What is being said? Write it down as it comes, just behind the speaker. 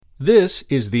This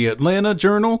is the Atlanta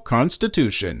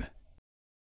Journal-Constitution.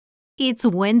 It's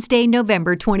Wednesday,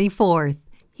 November 24th.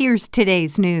 Here's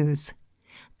today's news.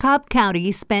 Cobb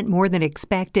County spent more than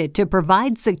expected to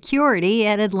provide security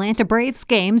at Atlanta Braves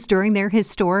games during their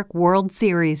historic World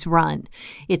Series run.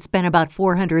 It spent about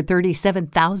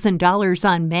 $437,000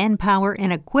 on manpower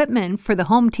and equipment for the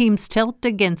home team's tilt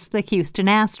against the Houston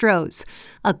Astros.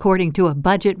 According to a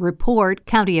budget report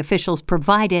county officials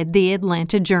provided the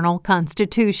Atlanta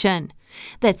Journal-Constitution.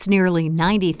 That's nearly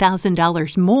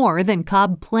 $90,000 more than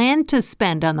Cobb planned to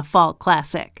spend on the Fall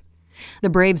Classic.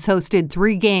 The Braves hosted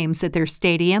 3 games at their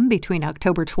stadium between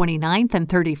October 29th and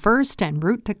 31st en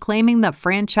route to claiming the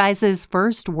franchise's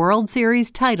first World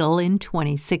Series title in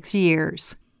 26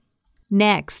 years.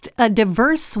 Next, a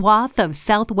diverse swath of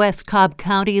southwest Cobb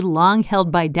County, long held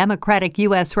by Democratic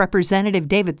U.S. Representative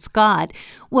David Scott,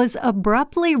 was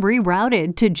abruptly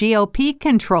rerouted to GOP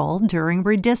control during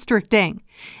redistricting.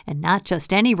 And not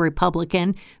just any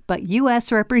Republican, but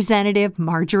U.S. Representative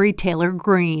Marjorie Taylor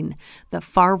Greene, the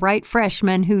far-right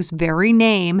freshman whose very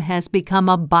name has become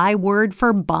a byword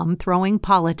for bomb-throwing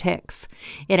politics.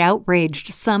 It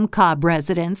outraged some Cobb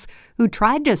residents who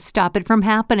tried to stop it from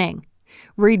happening.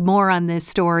 Read more on this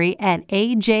story at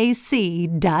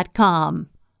ajc.com.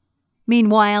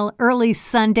 Meanwhile, early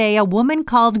Sunday, a woman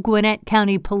called Gwinnett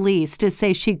County Police to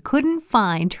say she couldn't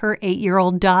find her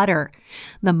 8-year-old daughter.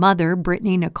 The mother,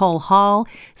 Brittany Nicole Hall,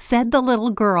 said the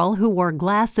little girl who wore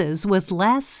glasses was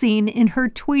last seen in her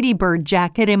Tweety Bird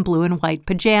jacket and blue and white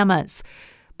pajamas.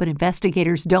 But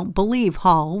investigators don't believe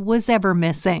Hall was ever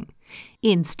missing.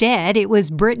 Instead, it was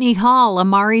Brittany Hall,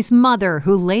 Amari's mother,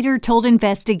 who later told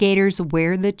investigators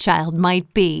where the child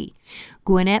might be.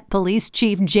 Gwinnett Police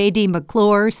Chief J.D.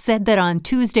 McClure said that on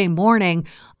Tuesday morning,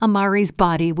 Amari's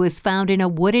body was found in a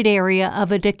wooded area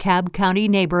of a DeKalb County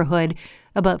neighborhood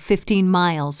about 15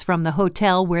 miles from the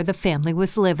hotel where the family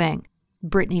was living.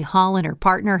 Brittany Hall and her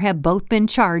partner have both been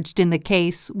charged in the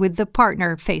case, with the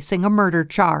partner facing a murder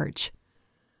charge.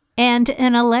 And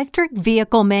an electric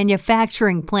vehicle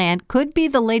manufacturing plant could be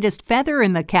the latest feather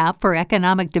in the cap for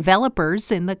economic developers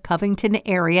in the Covington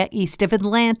area east of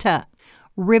Atlanta.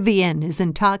 Rivian is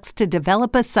in talks to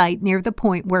develop a site near the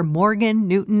point where Morgan,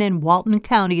 Newton, and Walton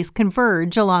counties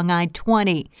converge along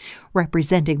I-20,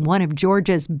 representing one of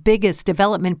Georgia's biggest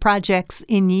development projects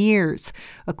in years,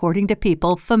 according to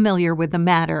people familiar with the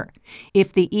matter.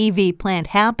 If the EV plant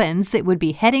happens, it would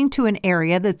be heading to an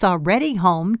area that's already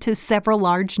home to several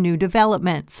large new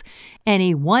developments,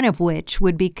 any one of which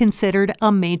would be considered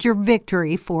a major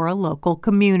victory for a local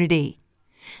community.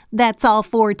 That's all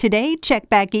for today. Check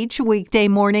back each weekday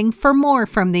morning for more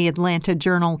from the Atlanta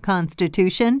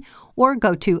Journal-Constitution or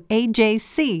go to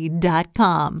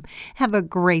ajc.com. Have a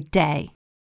great day.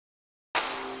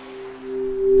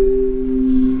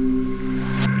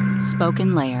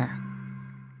 Spoken Layer.